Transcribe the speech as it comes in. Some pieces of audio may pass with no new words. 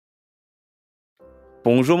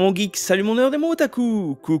Bonjour mon geek, salut mon nerd et mon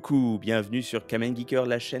otaku. Coucou, bienvenue sur Kamen Geeker,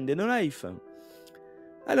 la chaîne des no-life.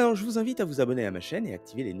 Alors, je vous invite à vous abonner à ma chaîne et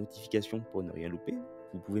activer les notifications pour ne rien louper.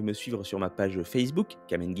 Vous pouvez me suivre sur ma page Facebook,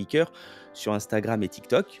 Kamen Geeker, sur Instagram et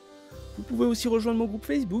TikTok. Vous pouvez aussi rejoindre mon groupe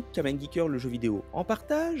Facebook, Kamen Geeker, le jeu vidéo en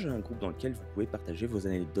partage, un groupe dans lequel vous pouvez partager vos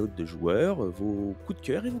anecdotes de joueurs, vos coups de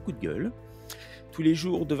cœur et vos coups de gueule. Tous les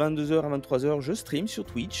jours de 22h à 23h, je stream sur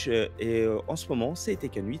Twitch et en ce moment, c'est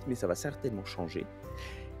Tekken 8, mais ça va certainement changer.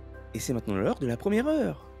 Et c'est maintenant l'heure de la première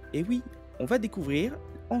heure. Et oui, on va découvrir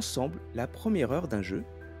ensemble la première heure d'un jeu.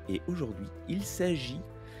 Et aujourd'hui, il s'agit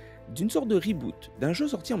d'une sorte de reboot d'un jeu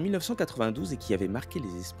sorti en 1992 et qui avait marqué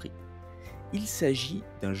les esprits. Il s'agit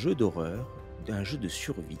d'un jeu d'horreur, d'un jeu de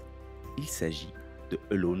survie. Il s'agit de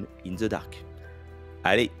Alone in the Dark.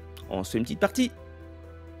 Allez, on se fait une petite partie.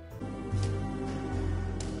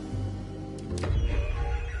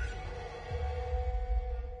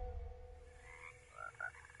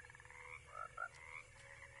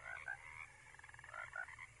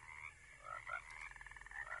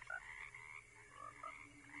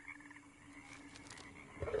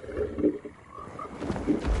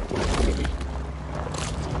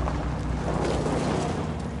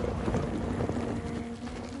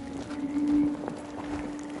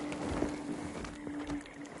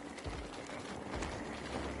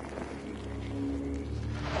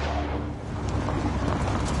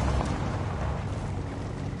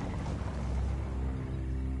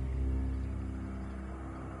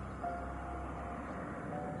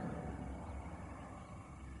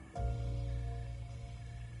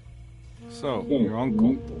 So, your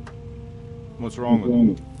uncle. What's wrong with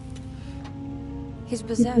him? He's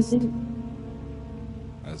possessed.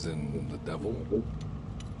 As in the devil?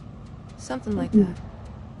 Something like that.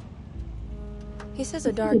 He says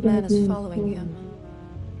a dark man is following him,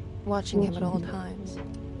 watching him at all times.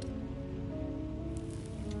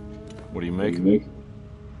 What do you make of it?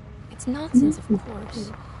 It's nonsense, of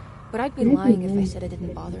course, but I'd be lying if I said it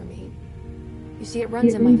didn't bother me. You see, it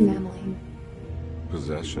runs in my family.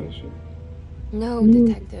 Possession? No,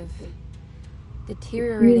 detective.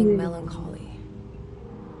 Deteriorating melancholy.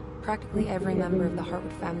 Practically every member of the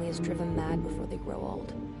Hartwood family is driven mad before they grow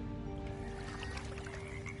old.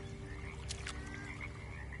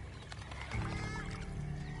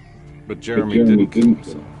 But Jeremy didn't kill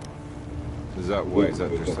himself. Is that why he's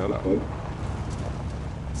after setup?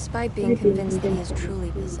 Despite being convinced that he is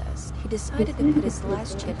truly possessed, he decided to put his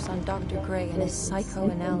last chips on Dr. Gray and his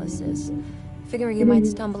psychoanalysis, figuring he might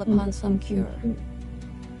stumble upon some cure.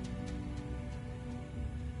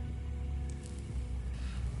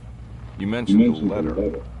 You mentioned the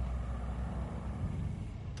letter.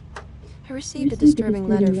 I received a disturbing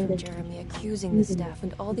letter from Jeremy accusing the staff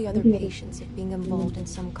and all the other patients of being involved in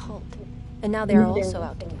some cult. And now they are also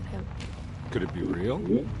out to get him. Could it be real?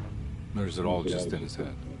 Or is it all just in his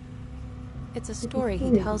head? It's a story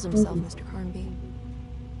he tells himself, Mr. Carnby.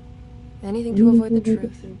 Anything to avoid the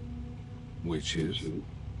truth. Which is?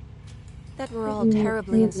 That we're all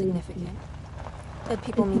terribly insignificant. That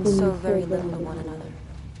people mean so very little to one another.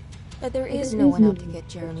 That there is no one out to get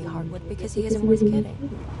Jeremy Hartwood because he isn't worth getting.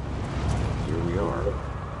 Here we are.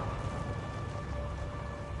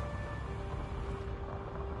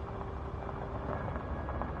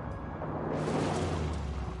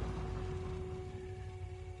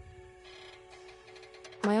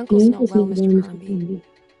 My uncle's not well, Mr. Carnby.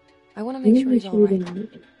 I want to make sure he's all right.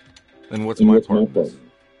 Then what's my part in this?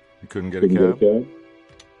 You couldn't get a cab?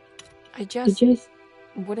 I just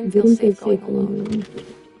wouldn't feel safe going alone.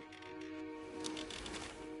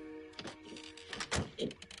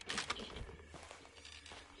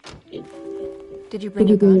 Did you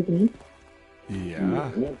bring a gun?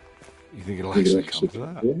 Yeah. You think it'll actually come to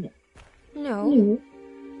that? No.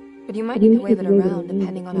 But you might need to wave it around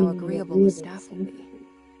depending on how agreeable the staff will be.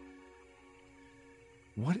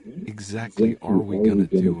 What exactly are we gonna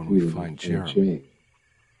do when we find Jeremy?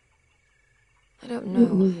 I don't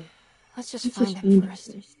know. Let's just find him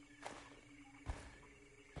first.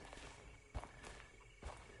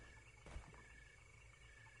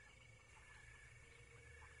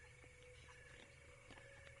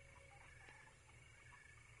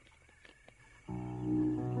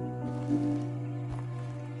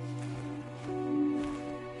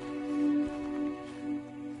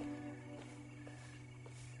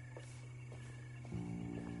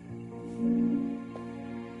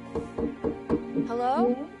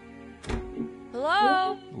 Hello?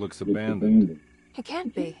 Hello? Looks abandoned. It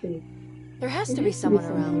can't be. There has to be someone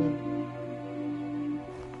around.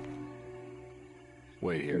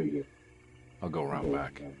 Wait here. I'll go around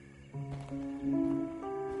back.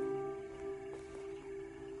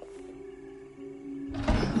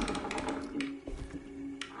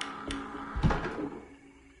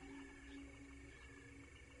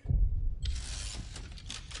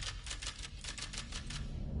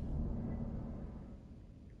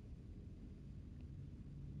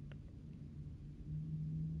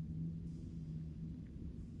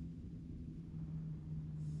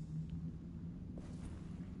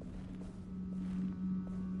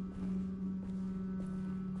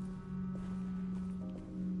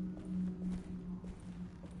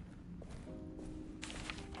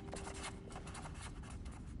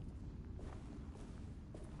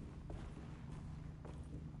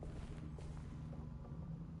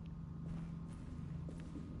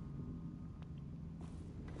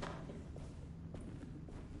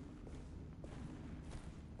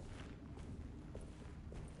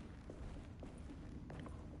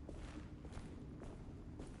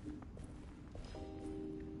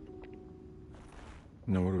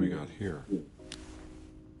 Now what do we got here?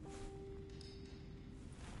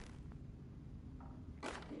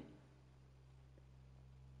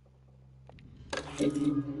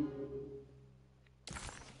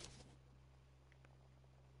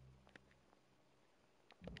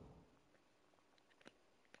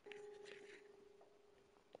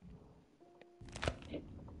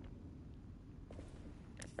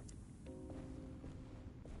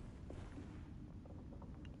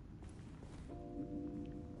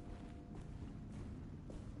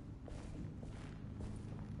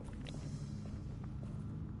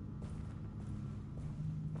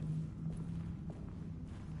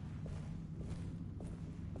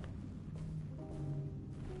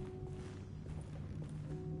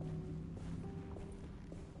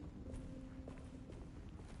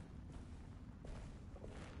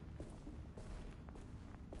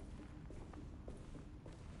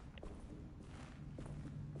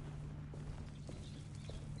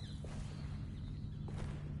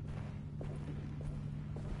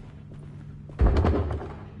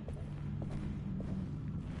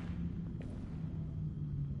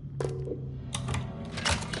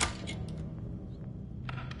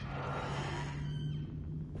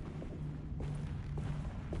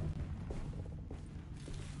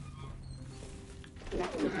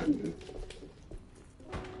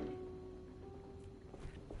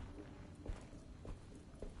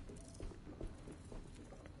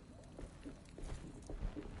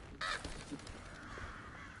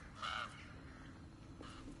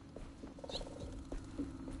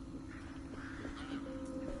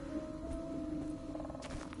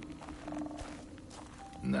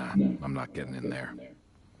 Nah, I'm not getting in there.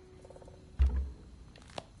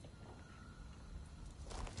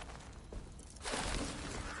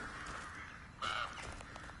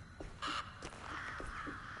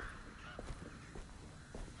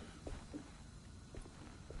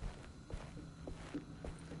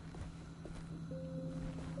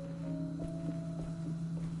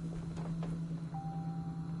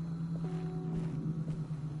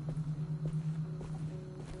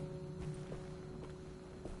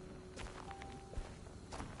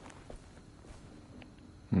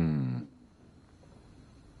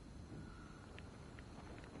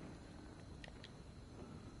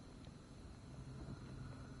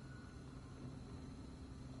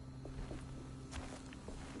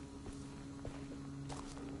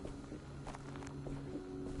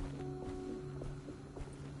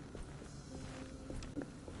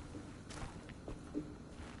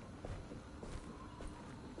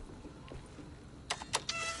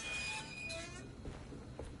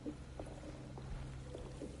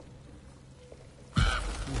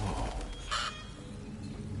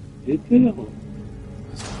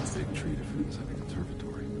 This is a big treat if it was at a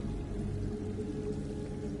conservatory.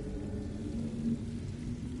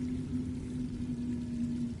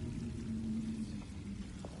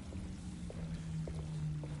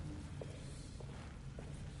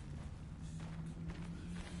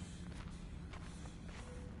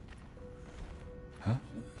 Huh?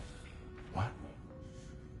 What?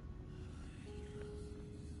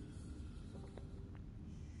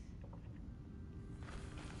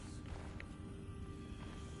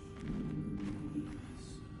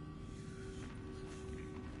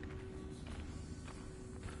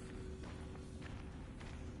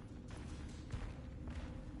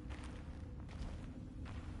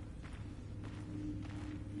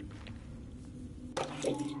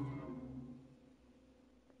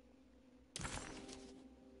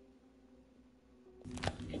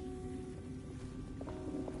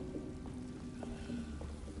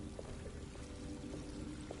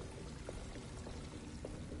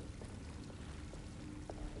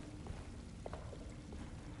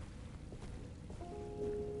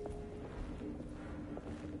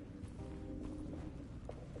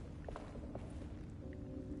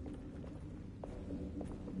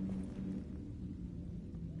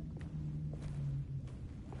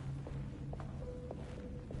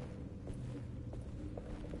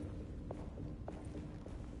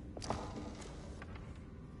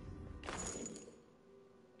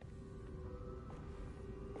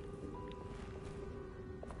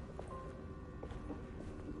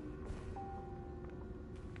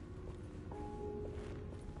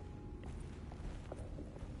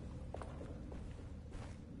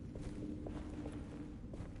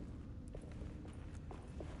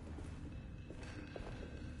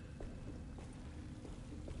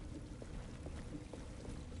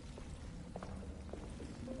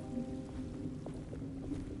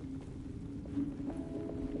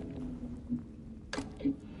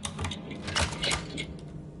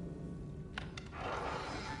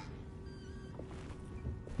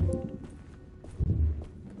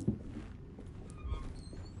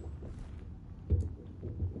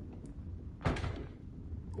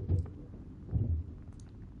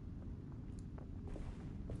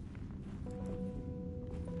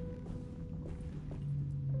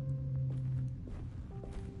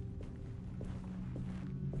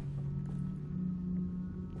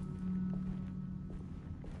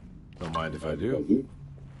 Don't mind if I do.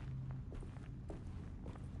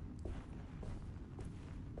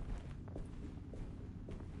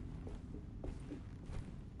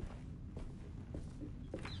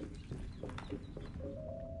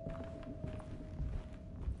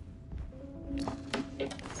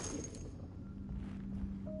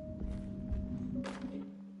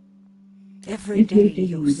 Every day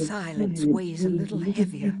your silence weighs a little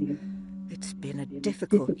heavier. It's been a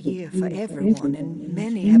difficult year for everyone, and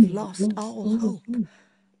many have lost all hope.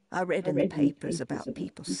 I read in the papers about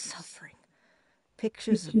people suffering.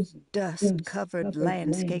 Pictures of dust-covered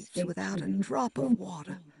landscapes without a drop of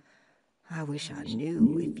water. I wish I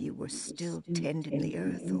knew if you were still tending the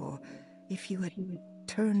earth or if you had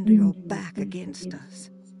turned your back against us.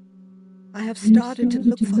 I have started to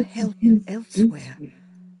look for help elsewhere.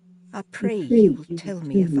 I pray you will tell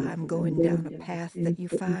me if I'm going down a path that you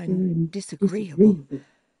find disagreeable.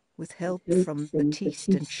 With help from Baptiste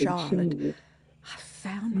and Charlotte, I've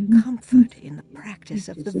found comfort in the practice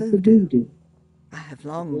of the voodoo. I have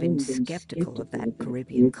long been skeptical of that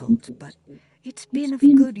Caribbean cult, but it's been of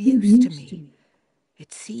good use to me.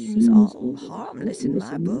 It seems all harmless in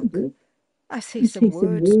my book. I see some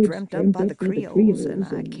words dreamt up by the Creoles, and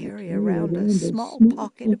I carry around a small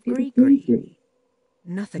pocket of gree-gree.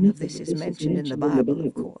 Nothing of this is mentioned in the Bible,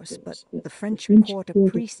 of course, but the French quarter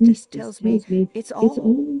priestess tells me it's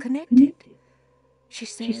all connected. She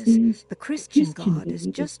says the Christian God is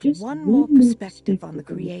just one more perspective on the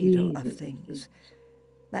creator of things.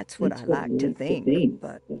 That's what I like to think,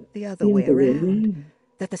 but the other way around,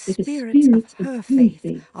 that the spirits of her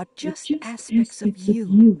faith are just aspects of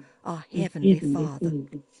you, our Heavenly Father.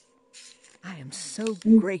 I am so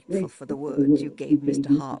grateful for the words you gave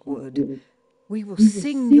Mr. Hartwood. We will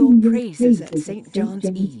sing your praises at St. John's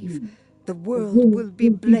Eve. The world will be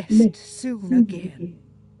blessed soon again.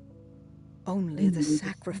 Only the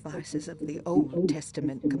sacrifices of the Old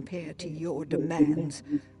Testament compare to your demands.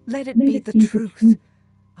 Let it be the truth.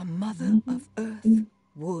 A mother of earth,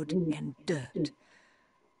 wood, and dirt.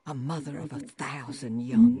 A mother of 1,000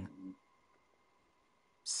 young.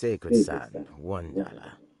 Sacred sand,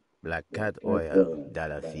 $1. Black cat oil,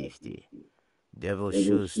 $1.50. Devil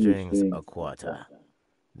shoestrings, a quarter.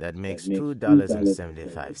 That makes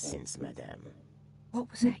 $2.75, madame. What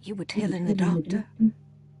was that you were telling the doctor?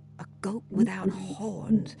 A goat without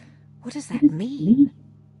horns. What does that mean?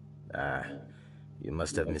 Ah, you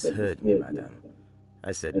must have misheard me, madame.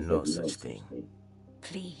 I said no such thing.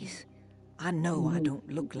 Please, I know I don't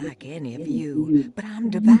look like any of you, but I'm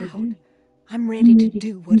devout. I'm ready to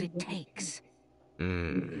do what it takes.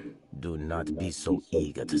 Do not be so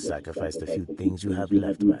eager to sacrifice the few things you have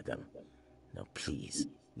left, madam. Now please,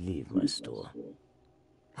 leave my store.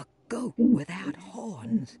 A goat without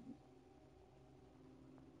horns.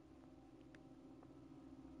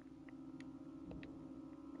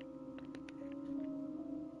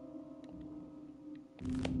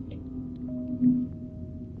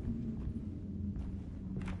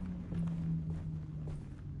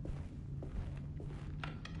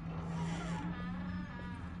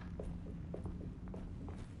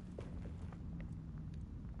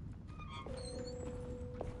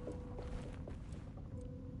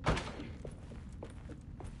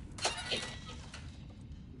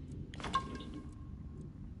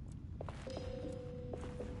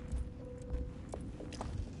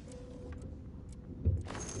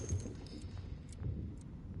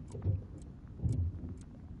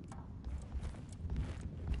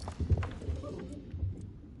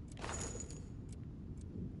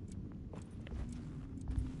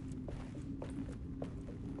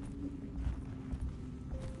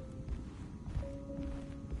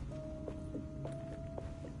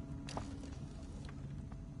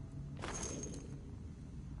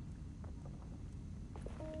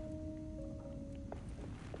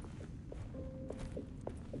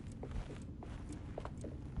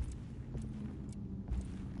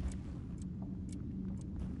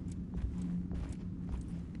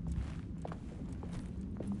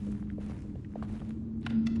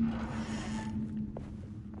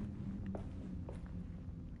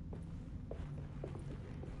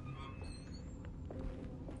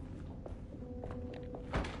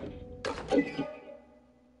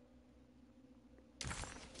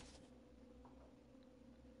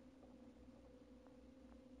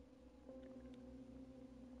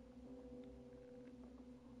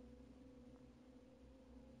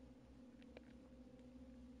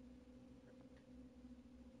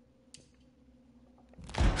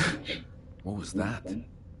 What was that?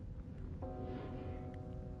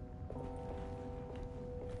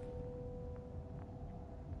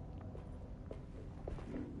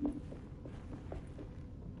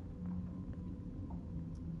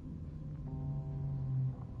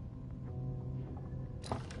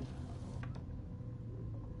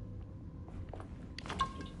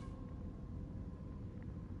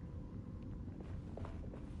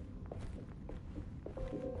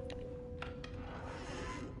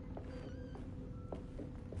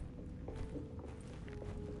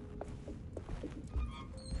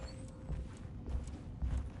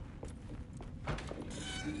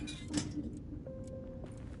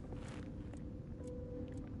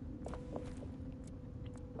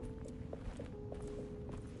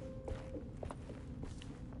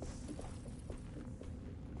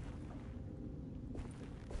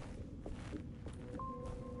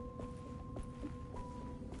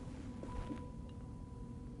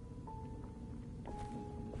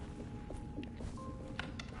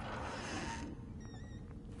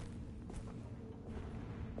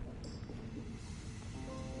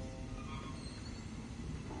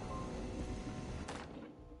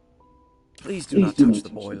 Please do not touch the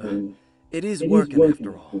boiler. It is working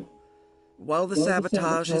after all. While the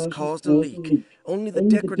sabotage has caused a leak, only the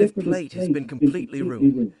decorative plate has been completely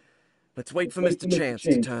ruined. Let's wait for Mr. Chance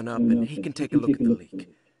to turn up and he can take a look at the leak.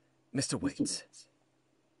 Mr. Waits.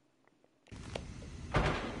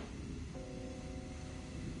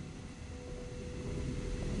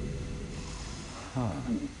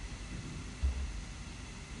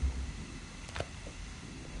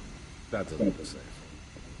 That doesn't look safe.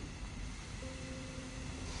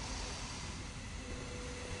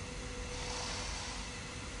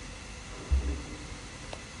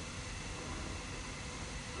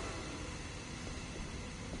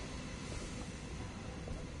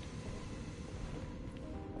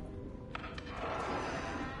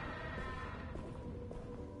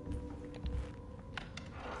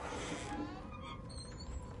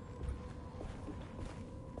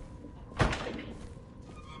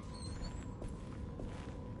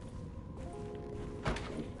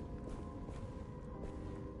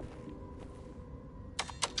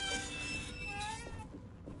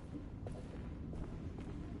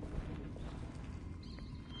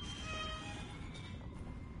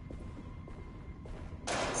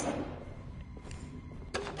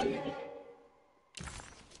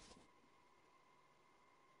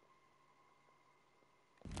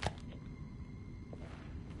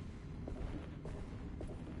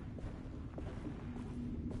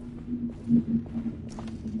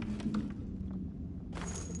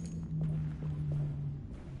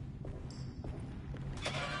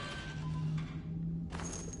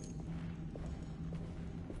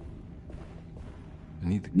 I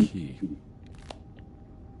need the key.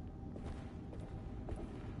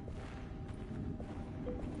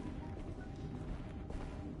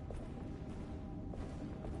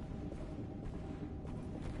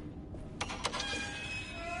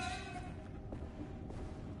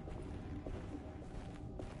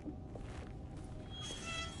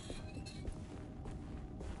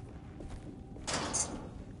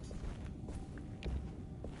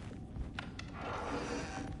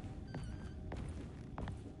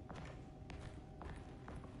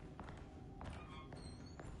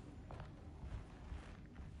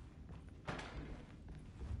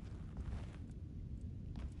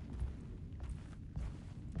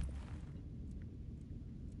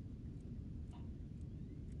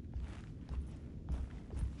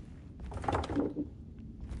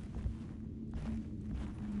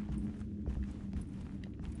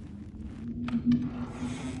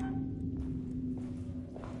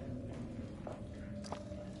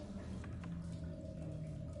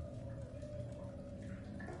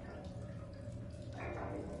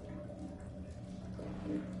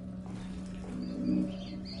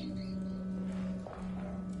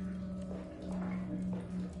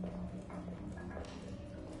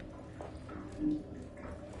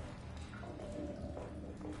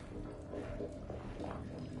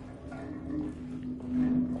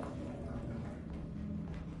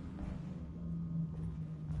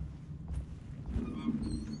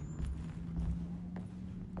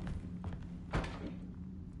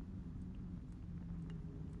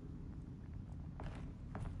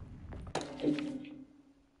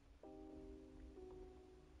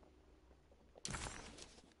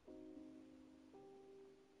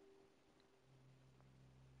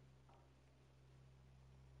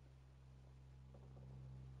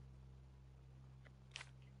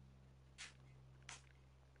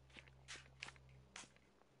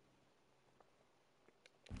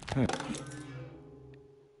 Hey.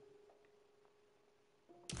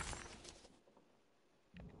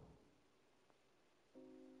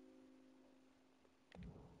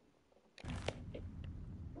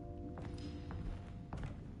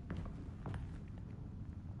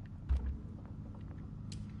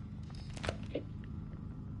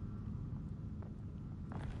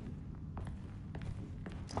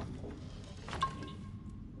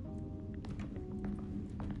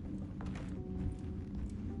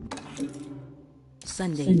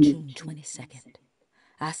 Sunday, June 22nd.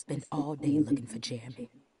 I spent all day looking for Jeremy.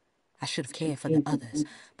 I should have cared for the others,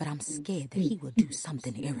 but I'm scared that he will do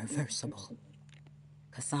something irreversible.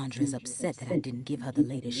 Cassandra's upset that I didn't give her the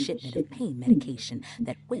latest shipment of pain medication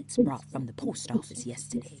that Waits brought from the post office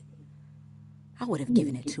yesterday. I would have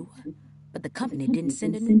given it to her, but the company didn't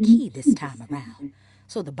send a new key this time around,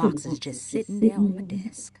 so the box is just sitting there on my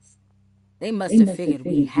desk. They must have figured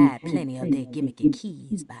we had plenty of their gimmicky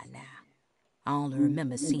keys by now. I only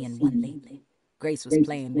remember seeing one lately. Grace was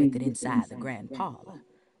playing with it inside the grand parlor.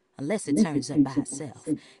 Unless it turns up by itself,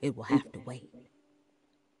 it will have to wait.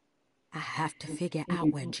 I have to figure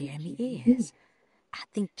out where Jeremy is. I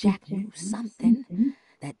think Jack knew something.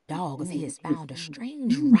 that dog of his found a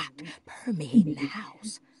strange rot permeating the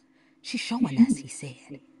house. She's showing us, he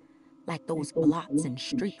said, like those blots and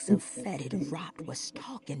streaks of fetid rot was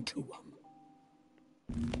talking to him.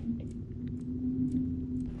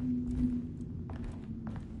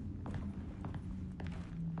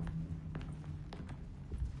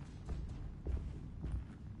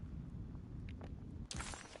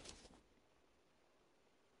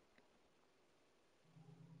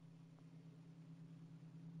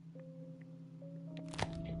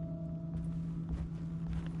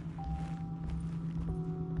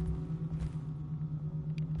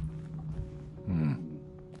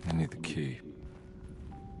 I need the key.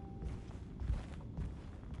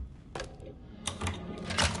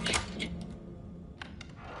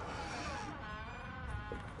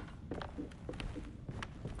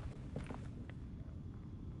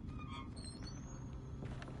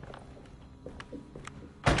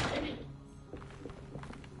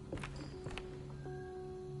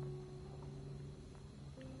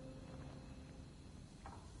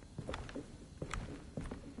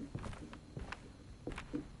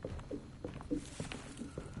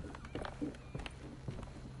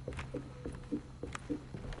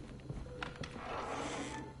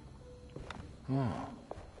 Oh.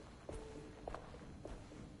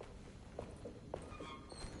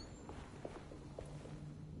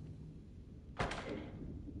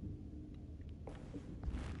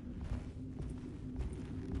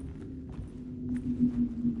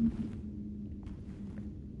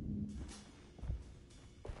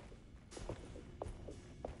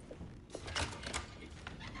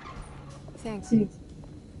 Thanks.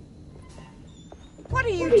 What are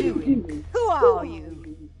you doing? Who are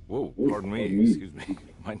you? Whoa, pardon me, excuse me.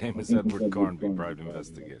 My name is Edward Carnby, private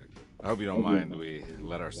investigator. I hope you don't mind we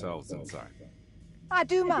let ourselves inside. I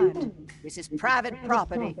do mind. This is private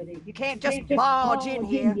property. You can't just barge in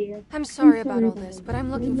here. I'm sorry about all this, but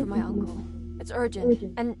I'm looking for my uncle. It's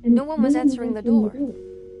urgent, and no one was answering the door.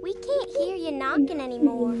 We can't hear you knocking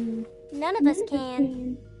anymore. None of us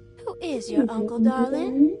can. Who is your uncle,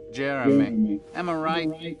 darling? Jeremy. Am I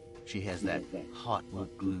right? She has that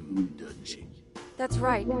heartwood glue, doesn't she? That's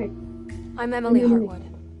right. I'm Emily Hartwood.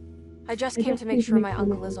 I just came to make sure my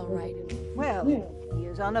uncle is all right. Well, he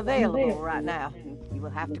is unavailable right now. You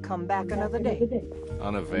will have to come back another day.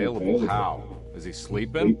 Unavailable? How? Is he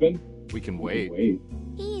sleeping? We can wait.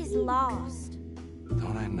 He's lost.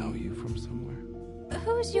 Don't I know you from somewhere?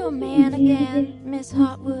 Who's your man again, Miss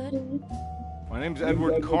Hartwood? My name's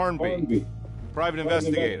Edward Carnby, private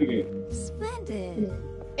investigator. Splendid.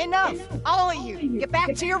 Enough! All of you! Get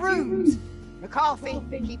back to your rooms! McCarthy,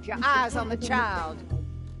 keep your eyes on the child.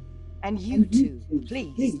 And you two,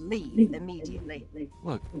 please leave immediately.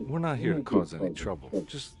 Look, we're not here to cause any trouble.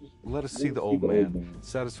 Just let us see the old man,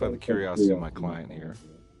 satisfy the curiosity of my client here,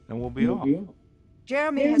 and we'll be off.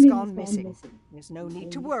 Jeremy has gone missing. There's no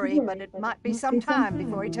need to worry, but it might be some time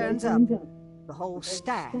before he turns up. The whole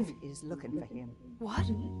staff is looking for him. What?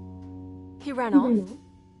 He ran off?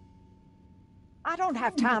 I don't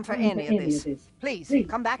have time for any of this. Please,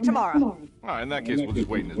 come back tomorrow. All right, in that case, we'll just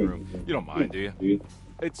wait in his room. You don't mind, do you?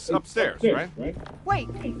 It's upstairs, right? Wait,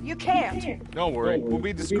 you can't. Don't worry, we'll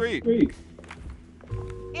be discreet.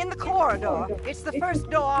 In the corridor. It's the first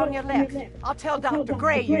door on your left. I'll tell Dr.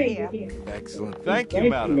 Gray you're here. Excellent. Thank you,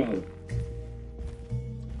 madam.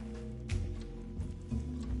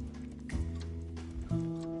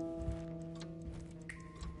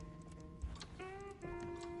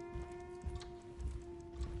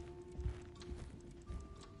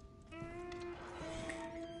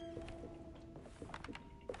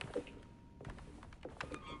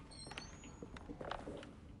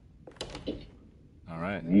 All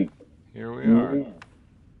right, here we are.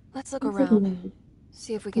 Let's look around.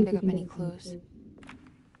 See if we can pick up any clues.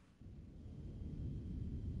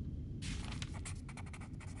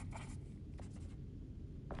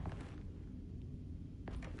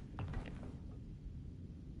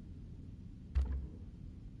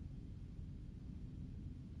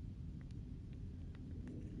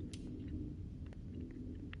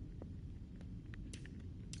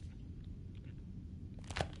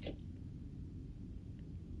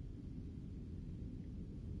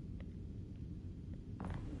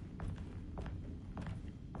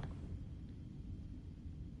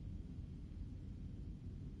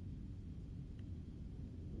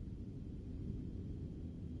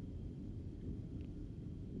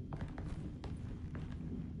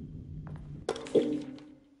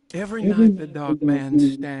 Every night the dark man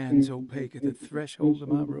stands opaque at the threshold of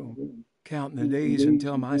my room, counting the days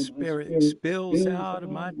until my spirit spills out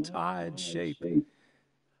of my tired shape.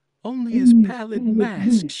 Only his pallid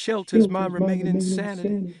mask shelters my remaining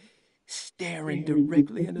sanity. Staring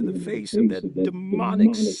directly into the face of that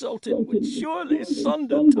demonic sultan would surely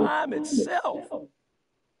sunder time itself.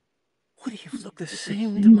 Would he have looked the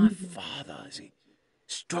same to my father as he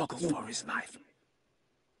struggled for his life?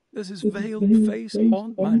 Does his veiled face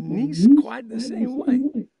haunt my niece quite the same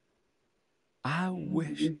way? I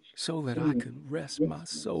wish so that I could rest my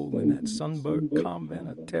soul in that sunburnt convent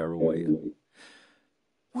of Tarawea.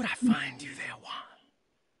 Would I find you there, Juan?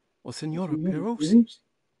 Or Senora Perosi,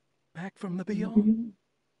 back from the beyond?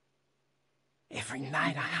 Every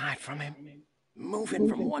night I hide from him, moving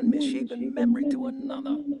from one misshapen memory to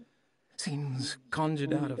another. Scenes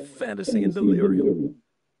conjured out of fantasy and delirium.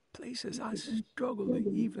 Places I struggle to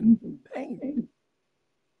even paint.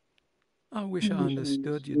 I wish I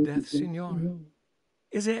understood your death, Signora.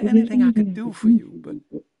 Is there anything I could do for you but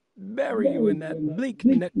bury you in that bleak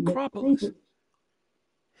necropolis?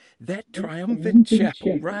 That triumphant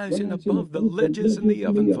chapel rising above the ledges and the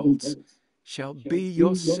oven vaults shall be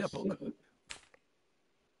your sepulchre.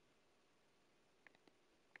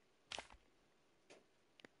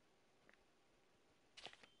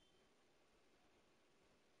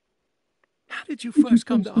 How did you first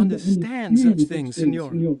come to understand such things,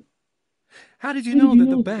 Signora? How did you know that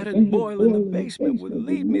the battered boiler in the basement would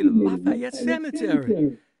lead me to Lafayette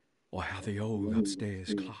Cemetery? Or how the old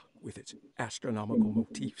upstairs clock, with its astronomical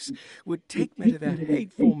motifs, would take me to that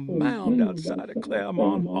hateful mound outside of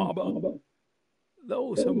Claremont Harbor?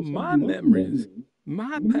 Those are my memories,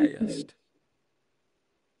 my past.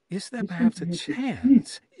 Is there perhaps a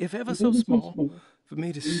chance, if ever so small, for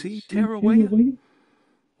me to see Tarawea?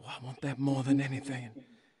 Oh, I want that more than anything.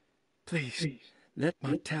 Please, let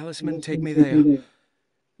my talisman take me there.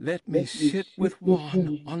 Let me sit with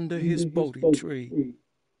Juan under his Bodhi tree.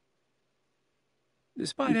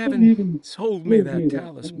 Despite having told me that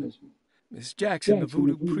talisman, Miss Jackson, the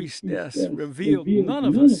voodoo priestess, revealed none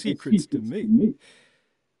of her secrets to me.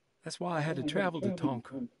 That's why I had to travel to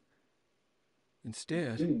Tonka.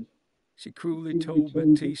 Instead, she cruelly told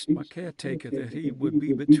Baptiste, my caretaker, that he would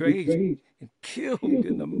be betrayed and killed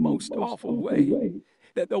in the most awful way,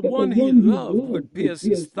 that the one he loved would pierce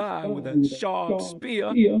his thigh with a sharp spear,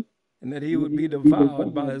 and that he would be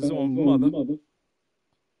devoured by his own mother.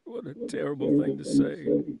 What a terrible thing to say.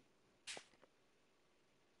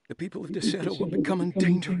 The people of Deseto were becoming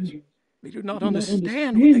dangerous. They do not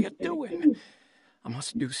understand what they are doing. I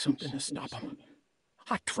must do something to stop them.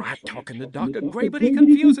 I tried talking to Dr. Gray, but he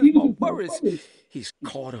confuses my worries. He's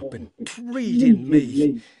caught up in treating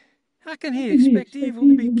me. How can he expect evil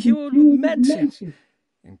to be cured with medicine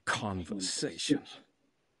and conversation?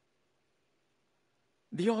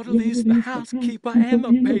 The orderlies, the housekeeper, and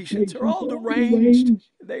the patients are all deranged.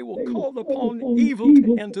 They will call upon evil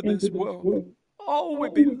to enter this world. All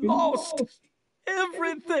will be lost.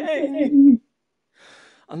 Everything.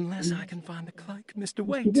 Unless I can find the clerk, Mr.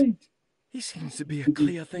 Waite. He seems to be a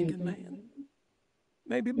clear-thinking man.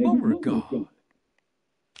 Maybe Beauregard.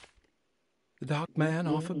 The dark man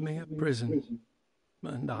offered me a prison,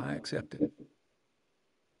 and I accepted.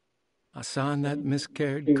 I signed that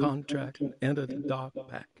miscarried contract and entered the dark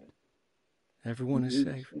pact. Everyone is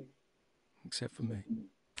safe, except for me.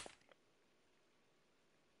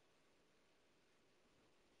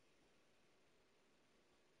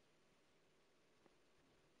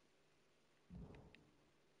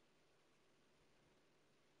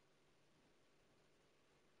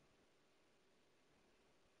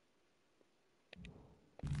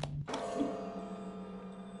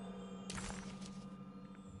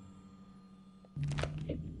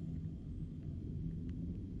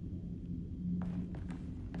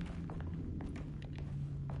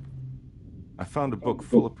 I found a book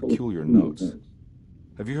full of peculiar notes.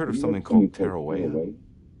 Have you heard of something called Tarawea?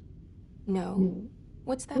 No.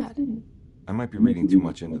 What's that? I might be reading too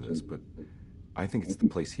much into this, but I think it's the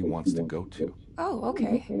place he wants to go to. Oh,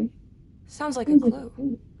 okay. Sounds like a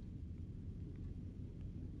clue.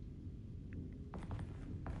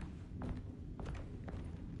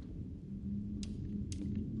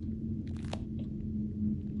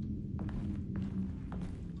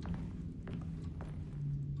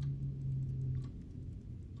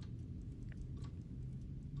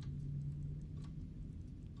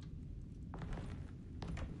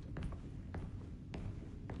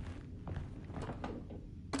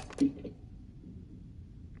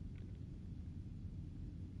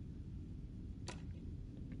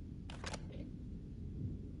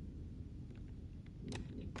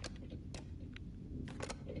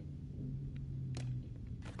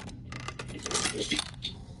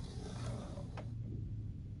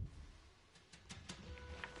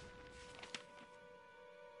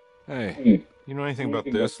 Hey, you know anything about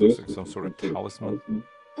this? Looks like some sort of talisman.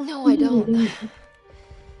 No, I don't.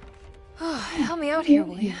 Oh, help me out here,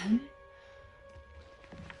 will you?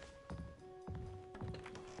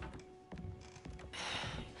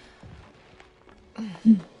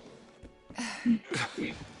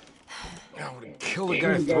 I would kill the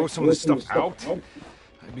guy and throw some of this stuff out.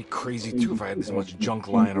 I'd be crazy too if I had this much junk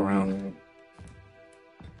lying around.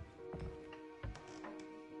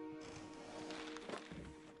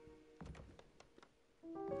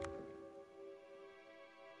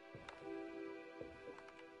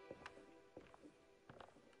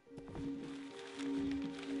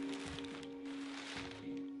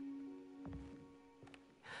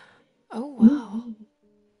 Oh, wow.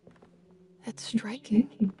 That's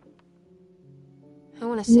striking. I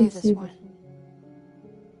want to save this one.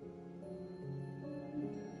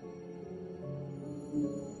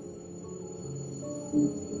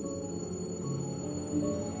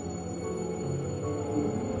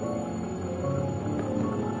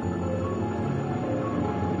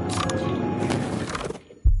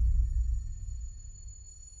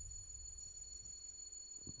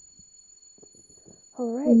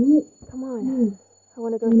 All right, come on. I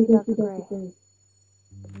want to go see Dr. Gray.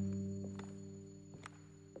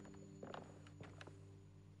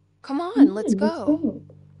 Come on, let's go.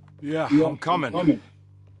 Yeah, I'm coming.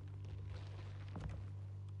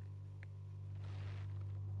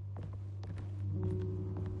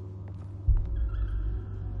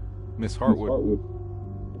 Miss Hartwood.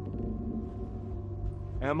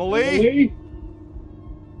 Emily?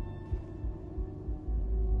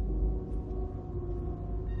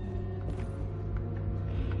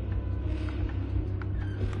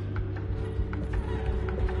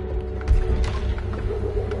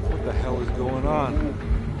 What the hell is going on?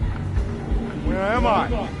 Where am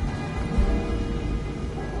I?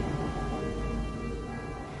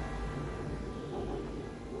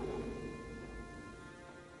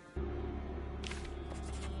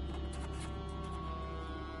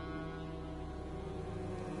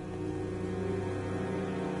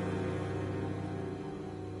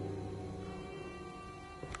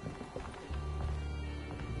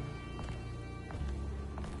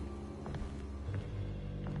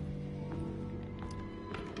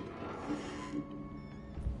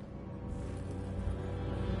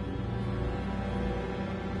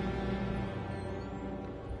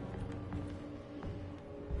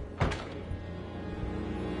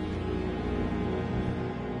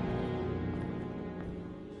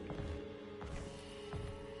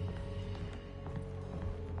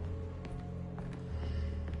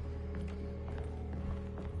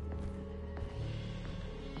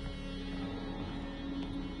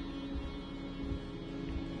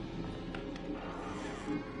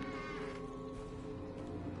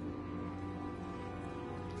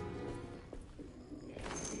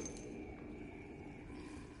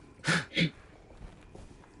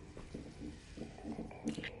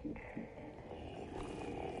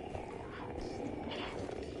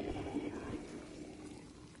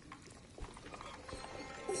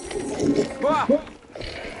 Ah!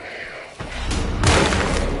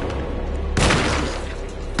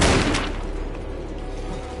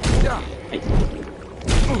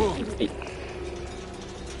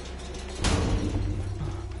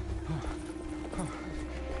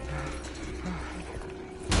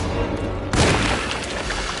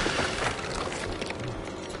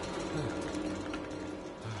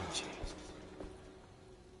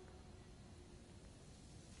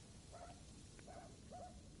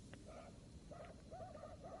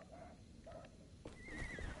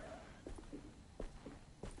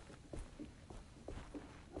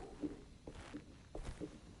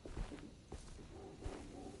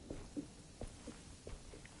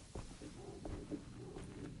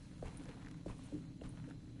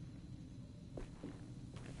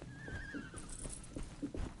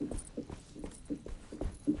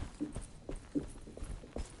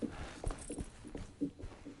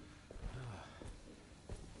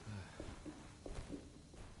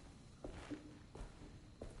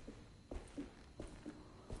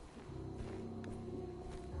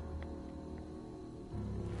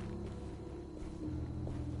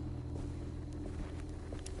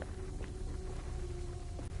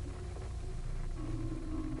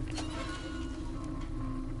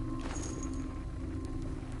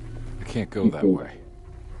 Can't go that way.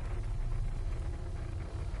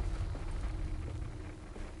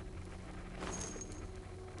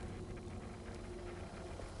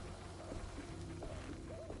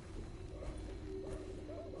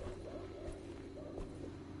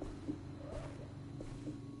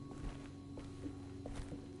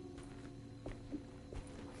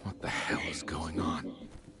 What the is going on?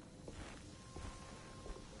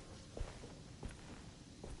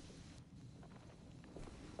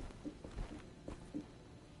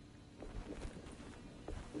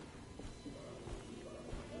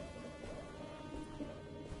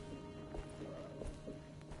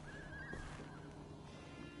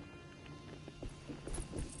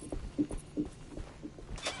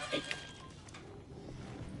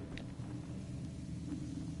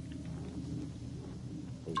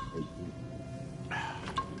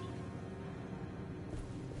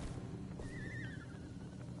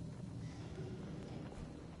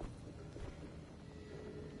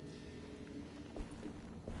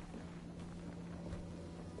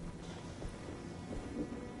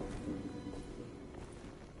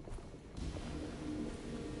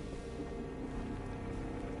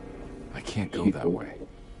 I can't go that way.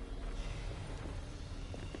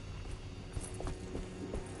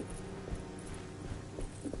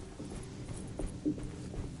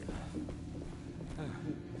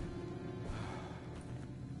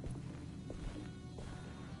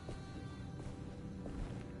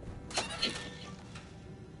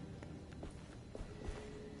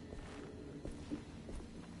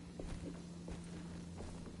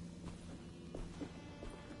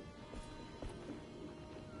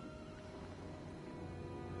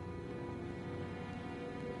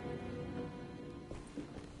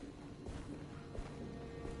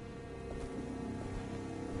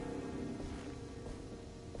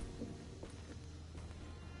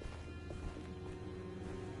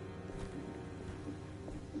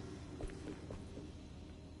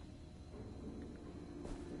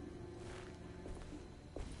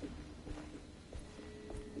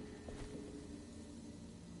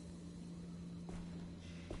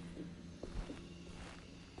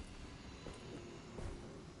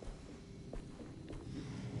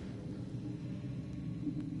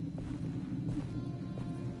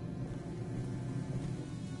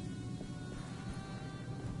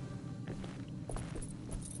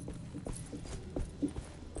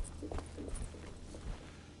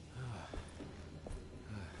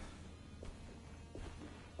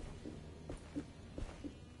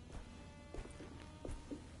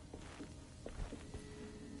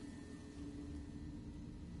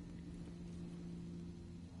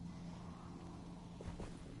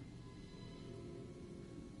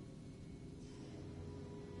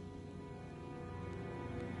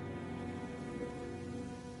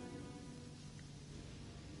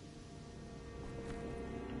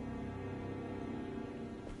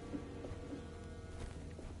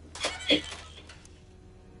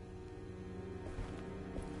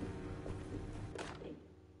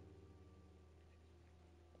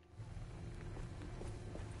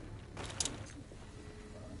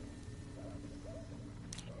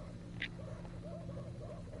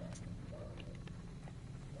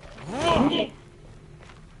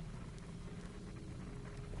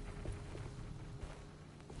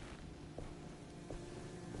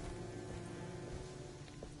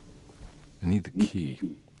 I need the key.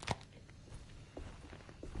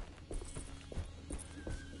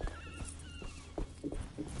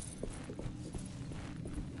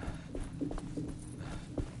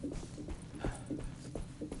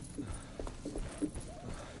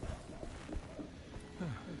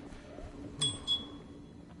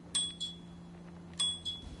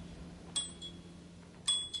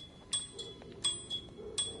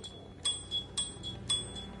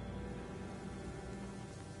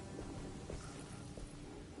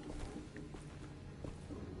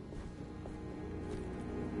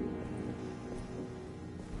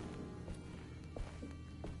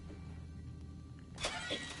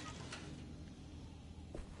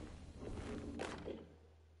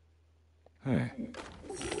 Hey.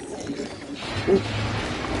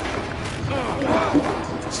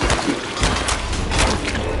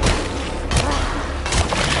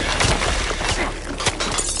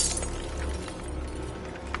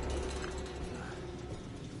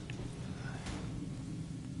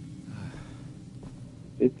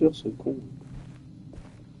 J'ai peur ce con.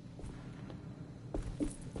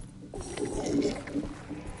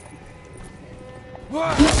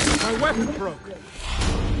 My weapon broke.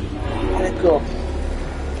 Ah, d'accord.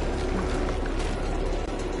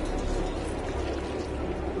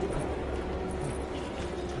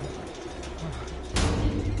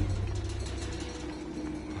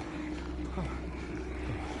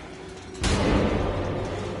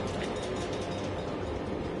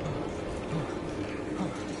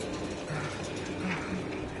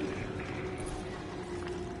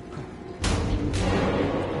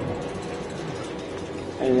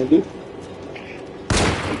 Ah, il y en a deux.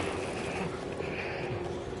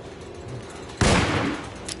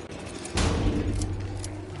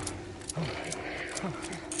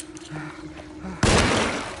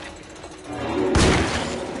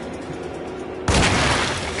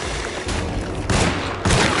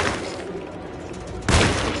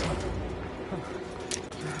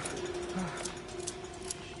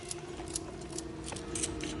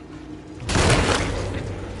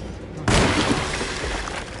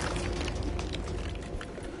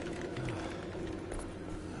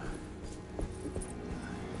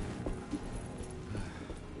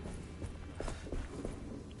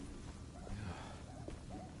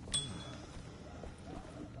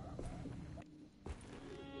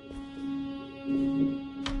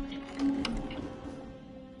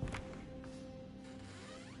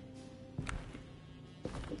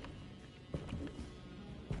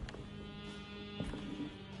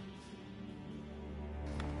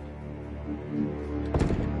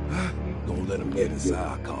 get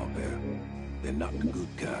inside, compare. They're not the good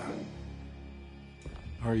kind.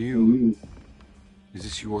 Are you... Is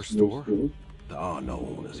this your store? There are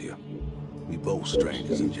no owners here. We both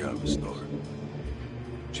strangers in Jeremy's store.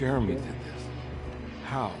 Jeremy did this.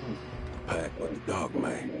 How? The pact with the dog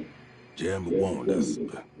man. Jeremy warned us,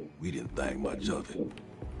 but we didn't think much of it.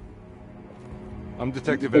 I'm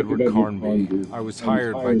Detective Edward Carnby. I was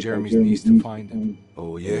hired by Jeremy's niece to find him.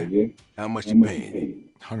 Oh, yeah? How much you paying?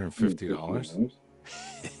 $150.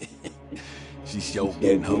 She's sure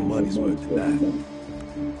getting her money's worth tonight.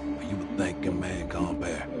 Are you a thinking man,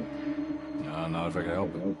 compare? No, not if I can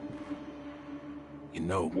help it. You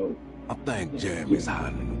know, I think Jeremy's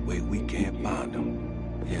hiding in a way we can't find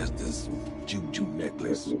him. He has this juju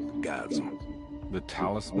necklace that guides him. The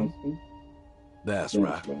talisman? That's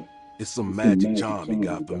right. It's some magic charm he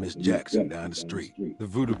got from Miss Jackson down the street. The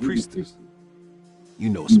voodoo priestess? You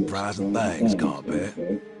know surprising things,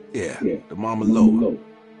 compare. Yeah, the Mama Loa.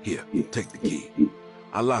 Here, take the key.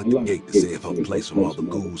 I locked the gate to save her place from all the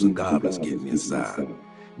ghouls and goblins getting inside.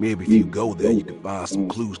 Maybe if you go there, you can find some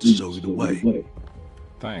clues to show you the way.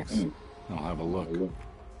 Thanks. I'll have a look.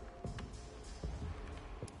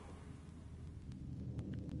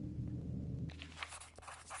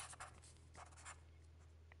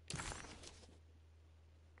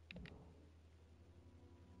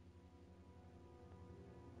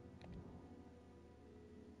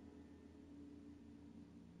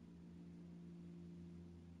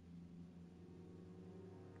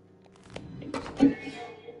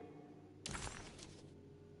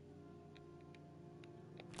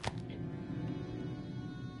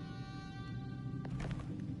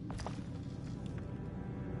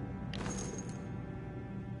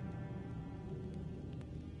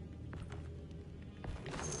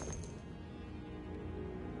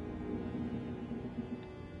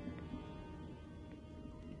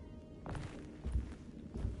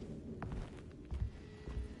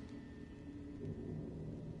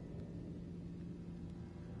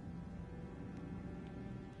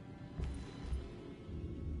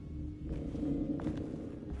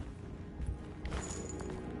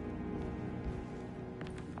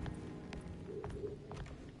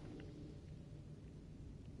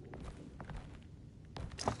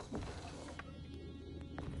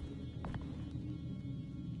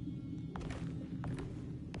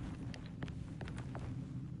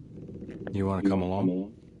 You want to come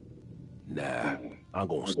along? Nah, I'm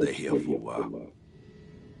gonna stay here for a while.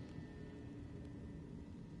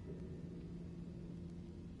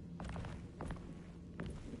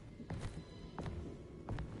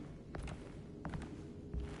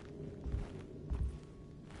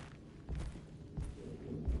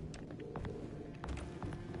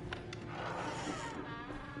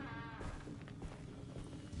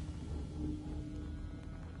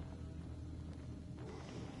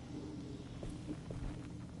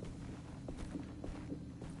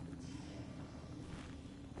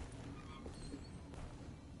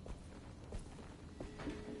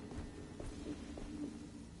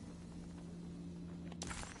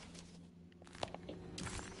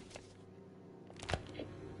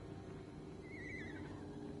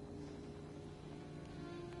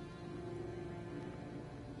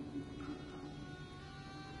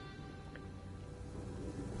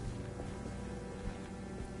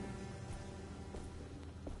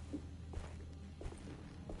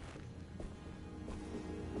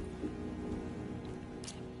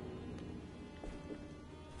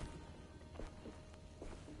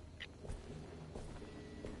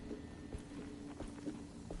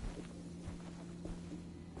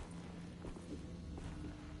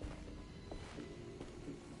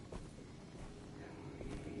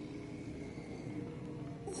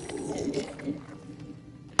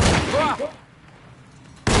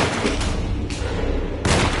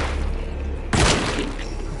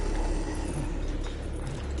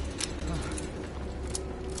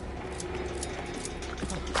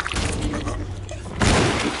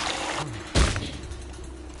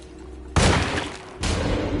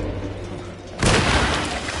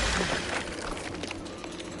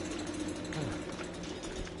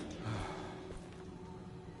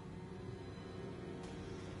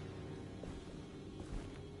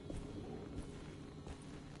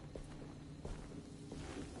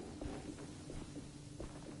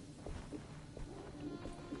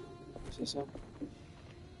 C'est ça.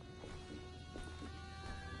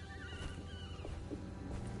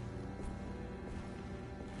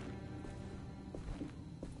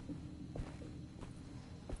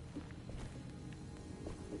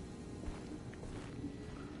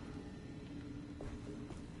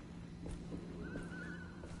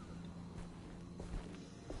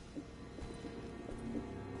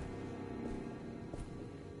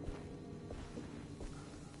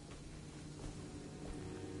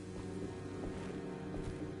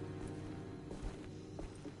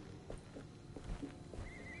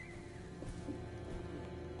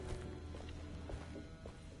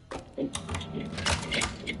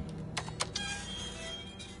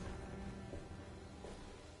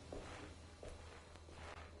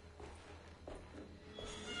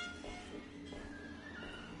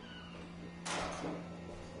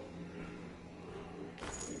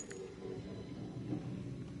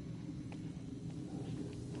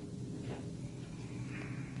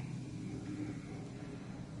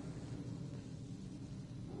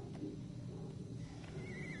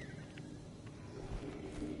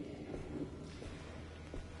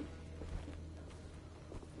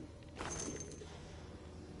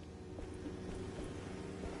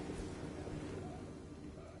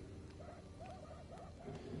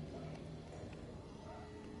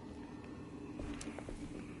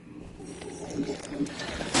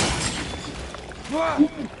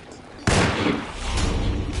 Oula.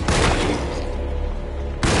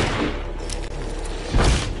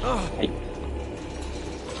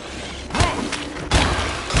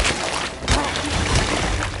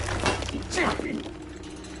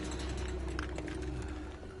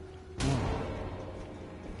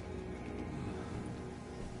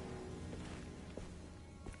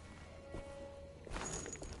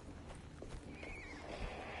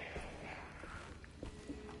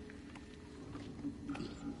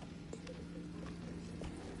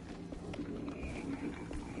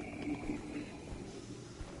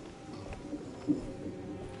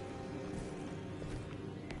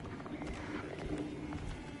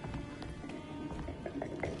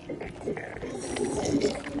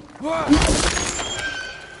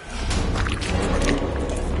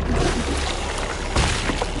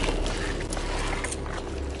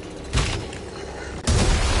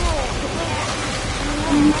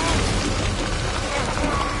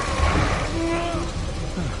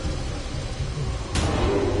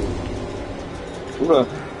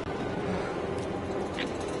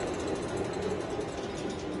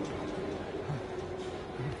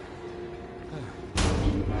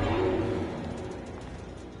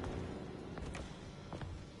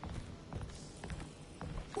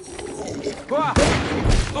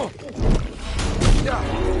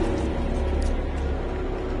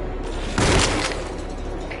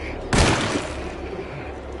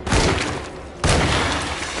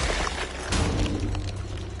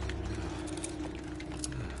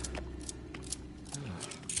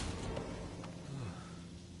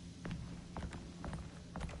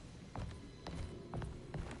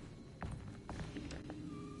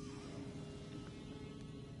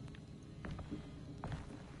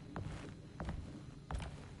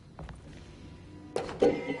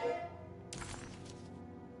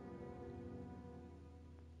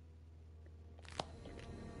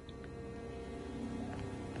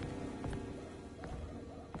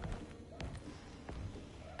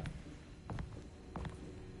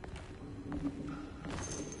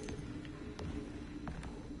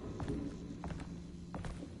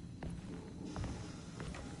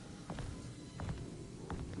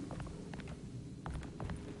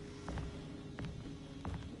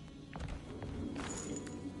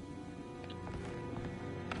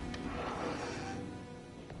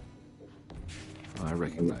 I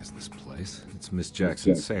recognize this place. It's Miss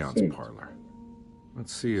Jackson's seance parlor.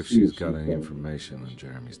 Let's see if she's got any information on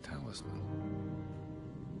Jeremy's talisman.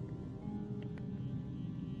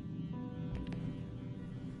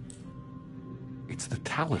 It's the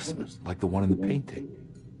talisman, like the one in the painting.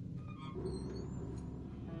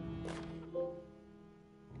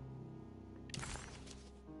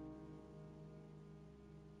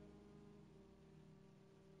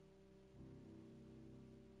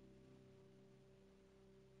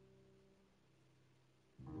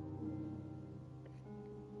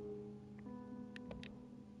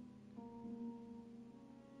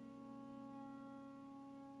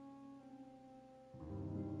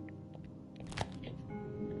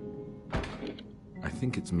 I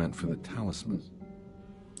think it's meant for the talisman.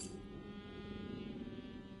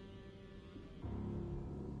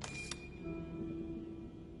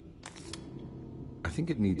 I think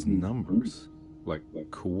it needs numbers, like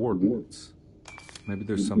coordinates. Maybe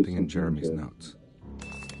there's something in Jeremy's notes.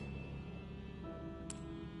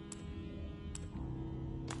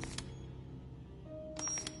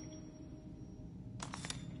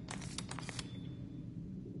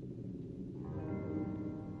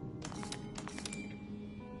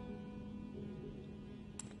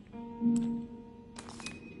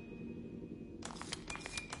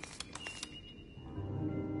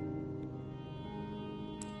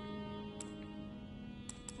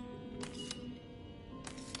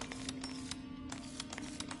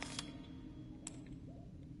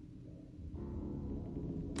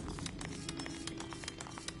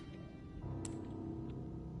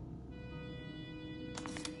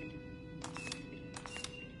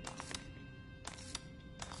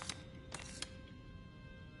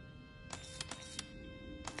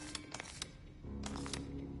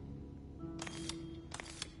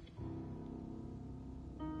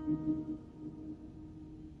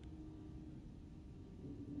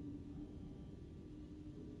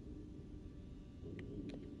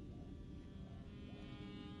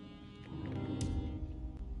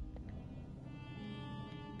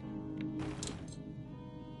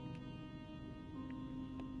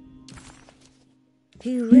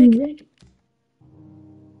 He read.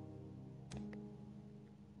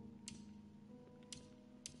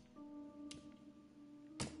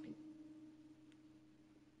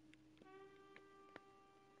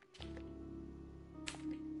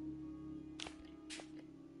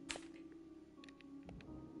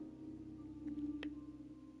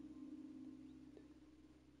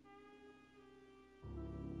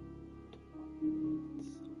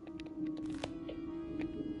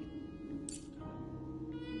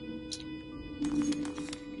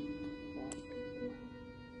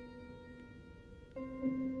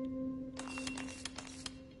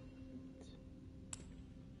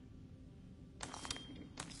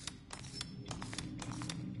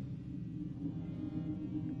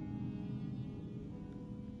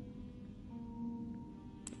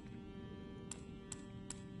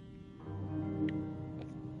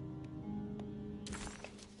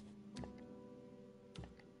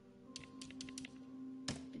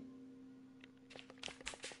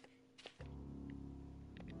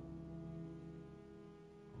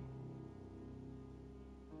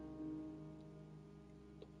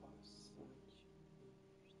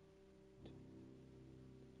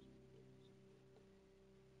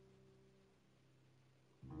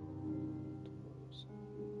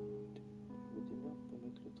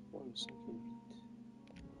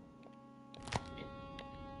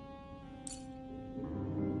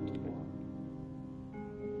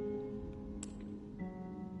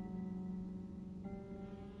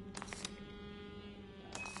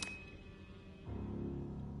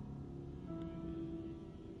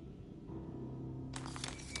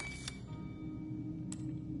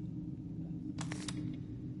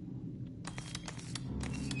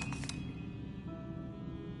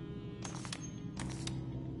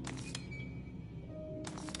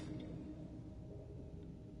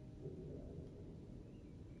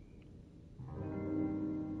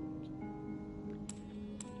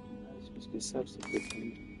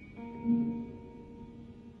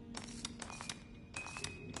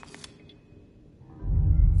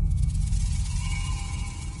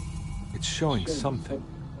 It's showing something.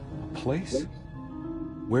 A place?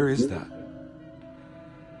 Where is that?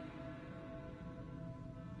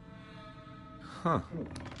 Huh.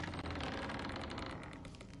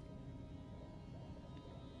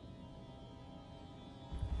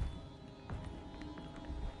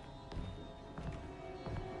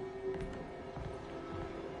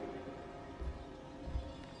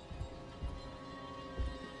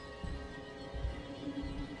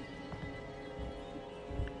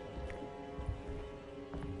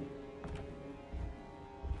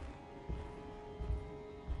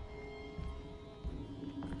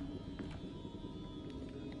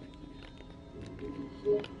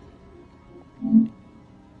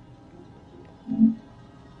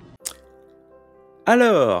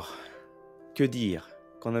 Alors, que dire?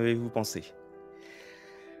 Qu'en avez-vous pensé?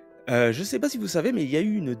 Je ne sais pas si vous savez, mais il y a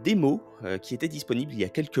eu une démo qui était disponible il y a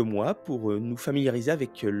quelques mois pour nous familiariser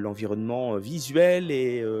avec l'environnement visuel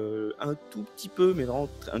et un tout petit peu, mais vraiment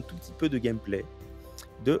un tout petit peu de gameplay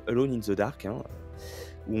de Alone in the Dark, hein,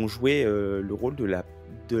 où on jouait le rôle de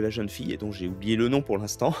la jeune fille, et dont j'ai oublié le nom pour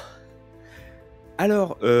l'instant.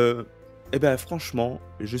 Alors, eh ben, franchement,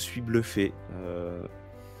 je suis bluffé.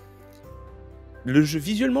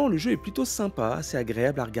 Visuellement, le jeu est plutôt sympa, assez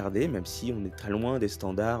agréable à regarder, même si on est très loin des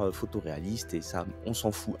standards photoréalistes, et ça, on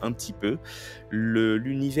s'en fout un petit peu.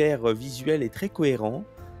 L'univers visuel est très cohérent.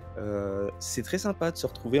 C'est très sympa de se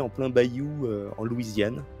retrouver en plein bayou en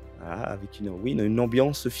Louisiane, voilà, avec une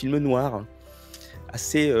ambiance film noir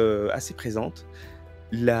assez présente.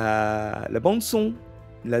 La bande-son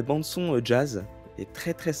jazz est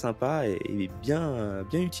très très sympa et bien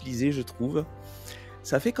utilisée, je trouve.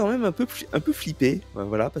 Ça fait quand même un peu flipper,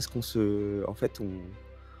 voilà, parce en fait,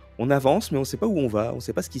 on avance, mais on ne sait pas où on va, on ne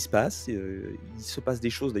sait pas ce qui se passe. Il se passe des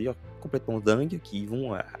choses d'ailleurs complètement dingues qui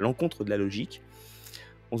vont à l'encontre de la logique.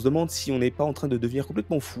 On se demande si on n'est pas en train de devenir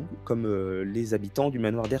complètement fou, comme les habitants du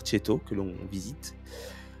manoir d'Erceto que l'on visite.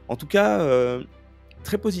 En tout cas,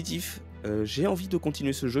 très positif. J'ai envie de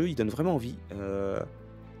continuer ce jeu, il donne vraiment envie.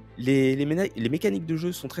 Les mécaniques de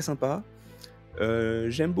jeu sont très sympas.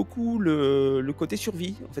 J'aime beaucoup le côté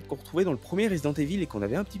survie en fait, qu'on retrouvait dans le premier Resident Evil et qu'on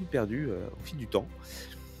avait un petit peu perdu au fil du temps.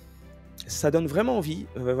 Ça donne vraiment envie.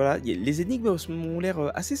 Voilà. Les énigmes ont l'air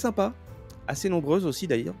assez sympas, assez nombreuses aussi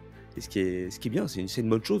d'ailleurs. Et ce qui est bien, c'est une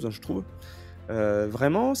bonne chose, hein, je trouve.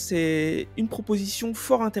 Vraiment, c'est une proposition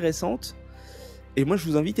fort intéressante. Et moi, je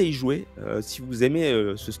vous invite à y jouer si vous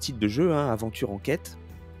aimez ce style de jeu, hein, aventure-enquête,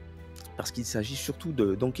 parce qu'il s'agit surtout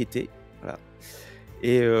d'enquêter. Voilà.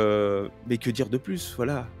 Et mais que dire de plus,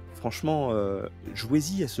 voilà. Franchement,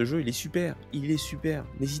 jouez-y à ce jeu, il est super,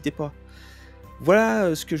 n'hésitez pas.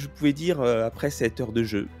 Voilà ce que je pouvais dire après cette heure de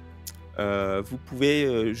jeu. Vous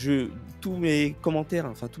pouvez, tous mes commentaires,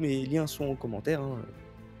 enfin tous mes liens sont en commentaire, hein,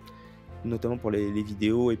 notamment pour les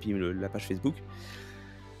vidéos et puis la page Facebook.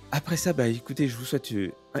 Après ça, bah écoutez, je vous souhaite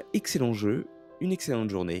un excellent jeu, une excellente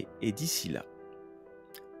journée, et d'ici là,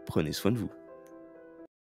 prenez soin de vous.